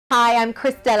Hi, I'm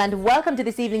Christelle and welcome to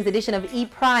this evening's edition of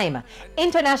E-Prime.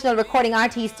 International recording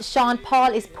artist Sean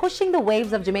Paul is pushing the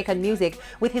waves of Jamaican music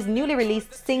with his newly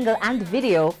released single and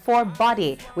video For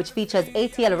Body, which features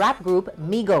ATL rap group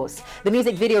Migos. The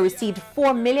music video received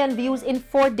 4 million views in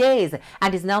 4 days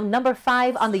and is now number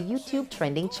 5 on the YouTube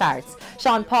trending charts.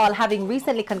 Sean Paul, having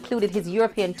recently concluded his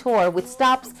European tour with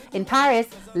stops in Paris,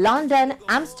 London,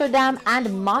 Amsterdam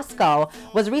and Moscow,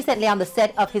 was recently on the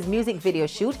set of his music video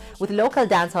shoot with local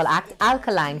dancehall act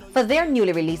Alkaline for their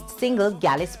newly released single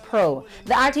Gallus Pro.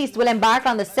 The artist will embark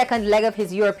on the second leg of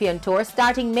his European tour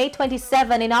starting May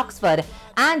 27 in Oxford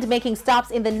and making stops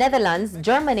in the Netherlands,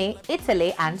 Germany,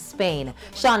 Italy and Spain.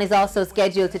 Sean is also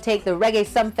scheduled to take the Reggae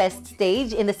Sumfest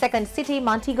stage in the second city,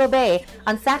 Montego Bay,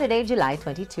 on Saturday, July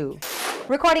 22.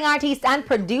 Recording artist and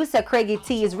producer Craigie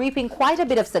T is reaping quite a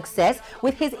bit of success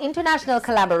with his international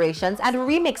collaborations and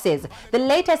remixes, the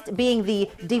latest being the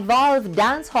Devolve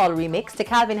Dancehall remix to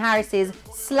Calvin Harris's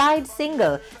Slide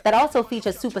single that also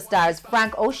features superstars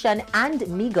Frank Ocean and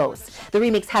Migos. The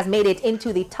remix has made it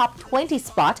into the top 20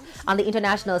 spot on the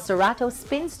international Serato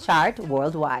Spins chart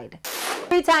worldwide.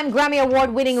 Three-time Grammy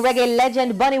Award-winning reggae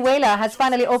legend Bunny Wailer has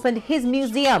finally opened his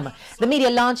museum. The media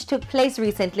launch took place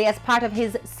recently as part of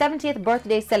his 70th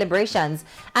birthday celebrations,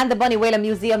 and the Bunny Wailer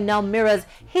Museum now mirrors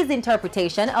his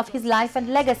interpretation of his life and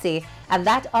legacy and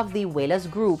that of the Wailers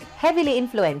group, heavily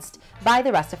influenced by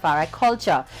the Rastafari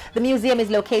culture. The museum is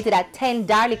located at 10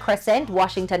 Darley Crescent,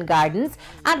 Washington Gardens,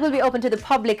 and will be open to the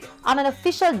public on an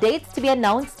official date to be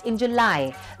announced in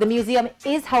July. The museum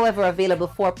is, however, available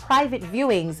for private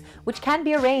viewings, which can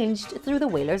be arranged through the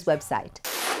Wailers website.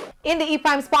 In the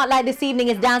E-Prime Spotlight this evening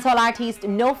is dancehall artist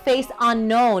No Face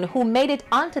Unknown, who made it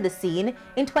onto the scene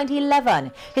in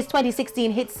 2011. His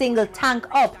 2016 hit single Tank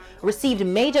Up received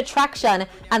major traction,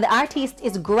 and the artist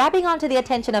is grabbing onto the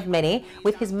attention of many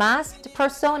with his masked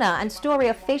persona and story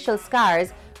of facial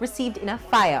scars received in a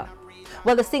fire.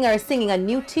 Well, the singer is singing a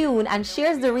new tune and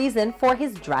shares the reason for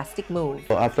his drastic move.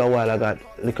 After a while I got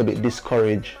a little bit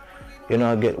discouraged. You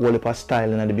know, I get all of a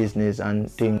style in the business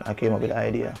and I came up with the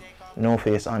idea. No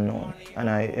Face Unknown, and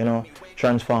I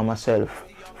transform myself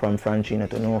from Franchina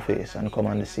to No Face and come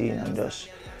on the scene and just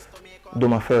do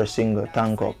my first single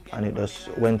Tank Up, and it just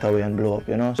went away and blew up.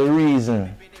 The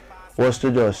reason was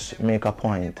to just make a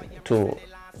point to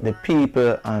the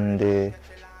people and the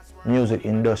music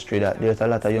industry that there's a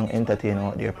lot of young entertainers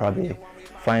out there, probably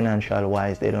financial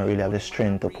wise they don't really have the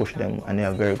strength to push them, and they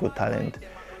have very good talent.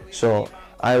 So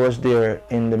I was there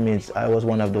in the midst. I was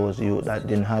one of those youth that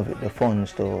didn't have the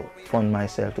funds to fund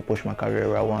myself to push my career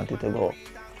where I wanted to go.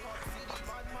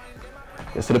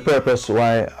 So the purpose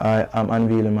why I am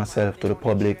unveiling myself to the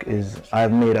public is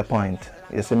I've made a point,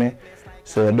 you see me?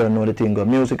 So I don't know the thing, but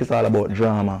music is all about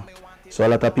drama. So a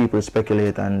lot of people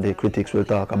speculate and the critics will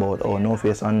talk about, oh, No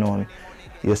Face Unknown,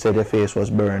 you said your face was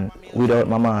burned. Without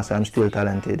my mask, I'm still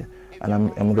talented. And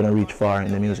I'm going to reach far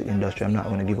in the music industry. I'm not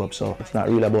going to give up. So it's not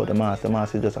really about the mask. The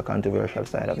mask is just a controversial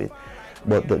side of it.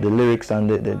 But the lyrics and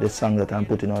the song that I'm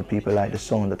putting out, people like the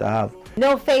sound that I have.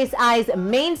 No Face eyes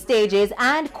main stages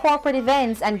and corporate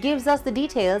events and gives us the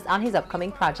details on his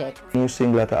upcoming project. The new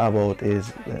single that I have out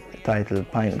is titled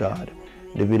Pint Guard.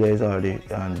 The video is already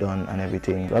done and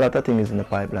everything. A lot of things in the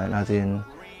pipeline, as in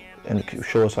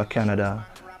shows for Canada,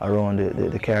 around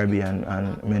the Caribbean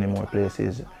and many more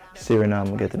places.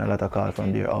 Suriname, getting a lot of calls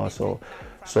from there also.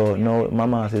 So now my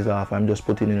mask is off, I'm just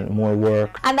putting in more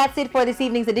work. And that's it for this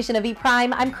evening's edition of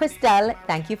E-Prime. I'm Christelle.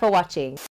 Thank you for watching.